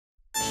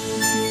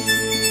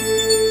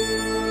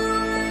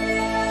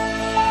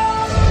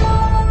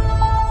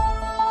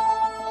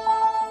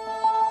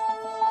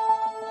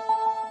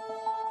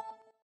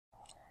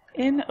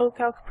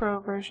O-Calc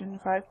Pro version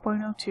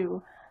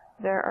 5.02,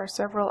 there are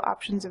several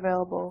options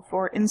available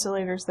for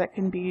insulators that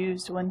can be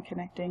used when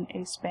connecting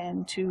a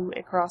span to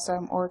a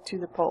crossarm or to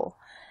the pole.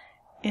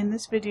 In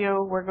this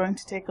video, we're going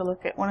to take a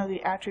look at one of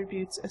the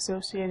attributes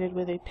associated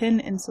with a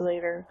pin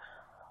insulator,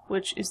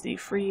 which is the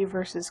free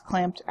versus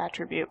clamped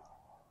attribute.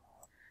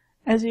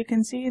 As you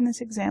can see in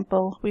this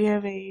example, we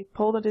have a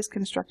pole that is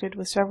constructed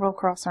with several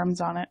crossarms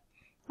on it.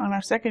 On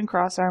our second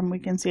crossarm, we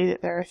can see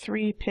that there are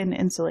 3 pin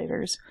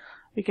insulators.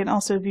 We can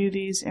also view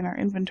these in our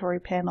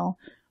inventory panel,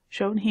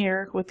 shown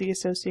here with the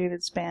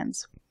associated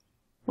spans.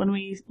 When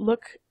we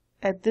look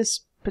at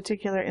this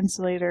particular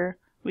insulator,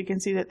 we can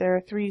see that there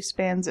are 3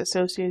 spans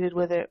associated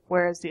with it,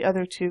 whereas the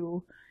other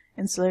 2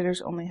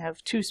 insulators only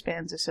have 2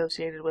 spans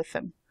associated with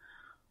them.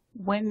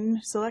 When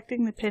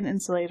selecting the pin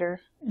insulator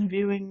and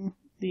viewing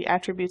the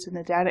attributes in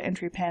the data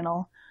entry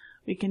panel,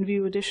 we can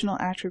view additional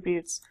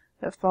attributes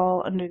that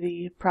fall under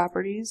the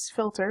Properties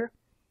filter,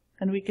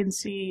 and we can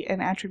see an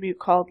attribute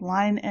called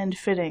Line End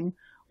Fitting,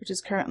 which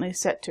is currently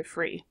set to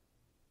Free.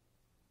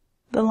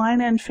 The Line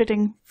End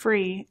Fitting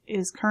Free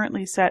is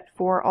currently set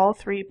for all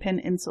 3 pin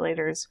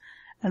insulators,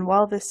 and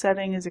while this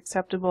setting is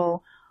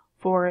acceptable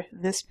for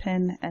this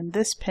pin and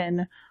this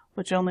pin,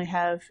 which only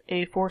have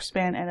a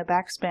 4-span and a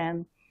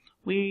backspan,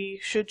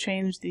 we should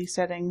change the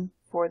setting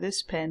for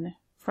this pin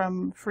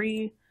from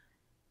free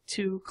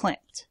to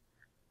clamped.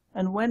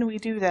 And when we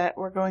do that,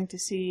 we're going to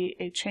see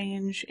a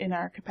change in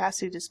our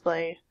capacity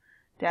display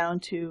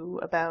down to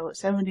about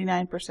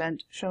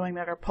 79%, showing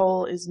that our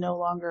pole is no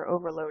longer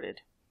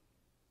overloaded.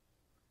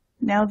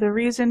 Now, the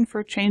reason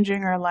for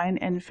changing our line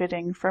end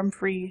fitting from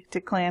free to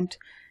clamped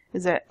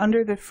is that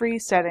under the free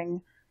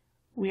setting,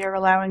 we are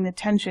allowing the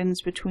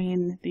tensions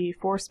between the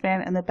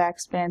 4-span and the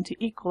backspan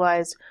to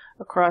equalize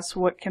across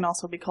what can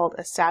also be called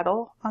a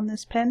saddle on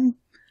this pin.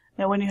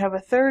 Now, when you have a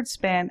 3rd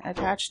span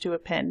attached to a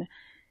pin,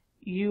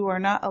 you are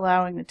not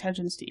allowing the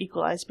tensions to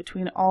equalize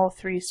between all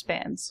 3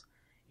 spans.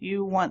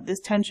 You want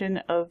this tension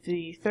of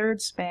the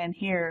 3rd span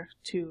here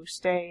to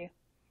stay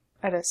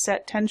at a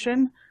set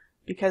tension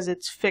because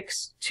it's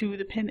fixed to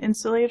the pin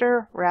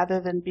insulator rather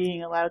than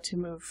being allowed to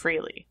move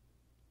freely.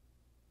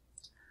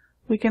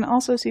 We can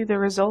also see the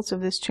results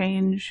of this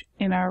change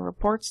in our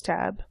Reports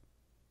tab.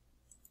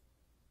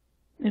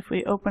 If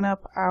we open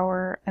up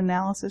our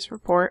analysis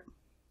report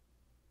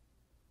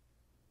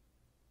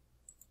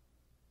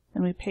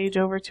and we page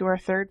over to our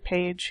 3rd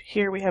page,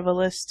 here we have a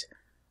list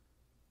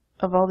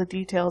of all the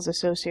details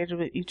associated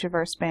with each of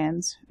our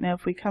spans. Now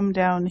if we come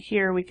down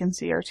here, we can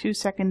see our 2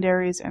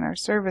 secondaries and our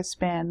service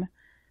span,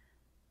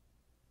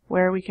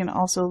 where we can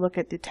also look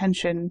at the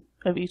tension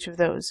of each of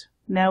those.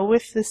 Now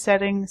with the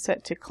setting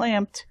set to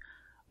clamped,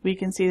 we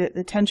can see that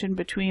the tension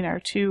between our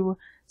 2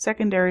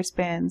 secondary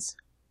spans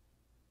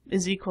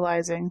is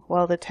equalizing,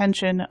 while the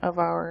tension of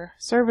our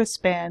service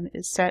span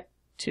is set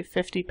to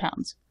 50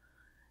 pounds.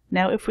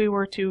 Now if we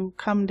were to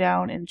come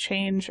down and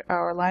change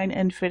our line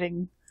end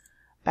fitting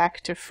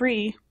back to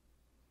free,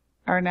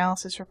 our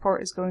analysis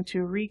report is going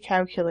to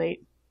recalculate.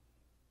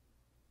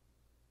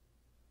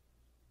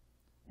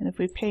 And if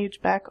we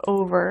page back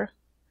over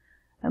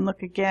and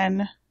look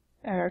again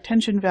at our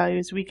tension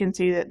values, we can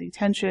see that the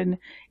tension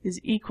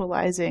is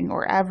equalizing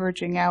or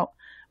averaging out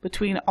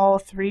between all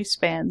 3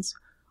 spans,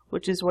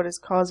 which is what is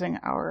causing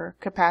our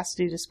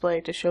capacity display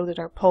to show that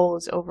our pole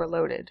is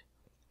overloaded.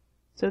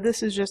 So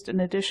this is just an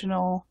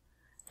additional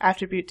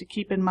attribute to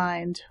keep in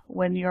mind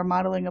when you're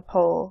modeling a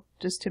pole,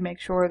 just to make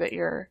sure that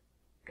your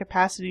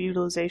capacity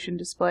utilization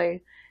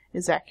display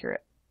is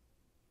accurate.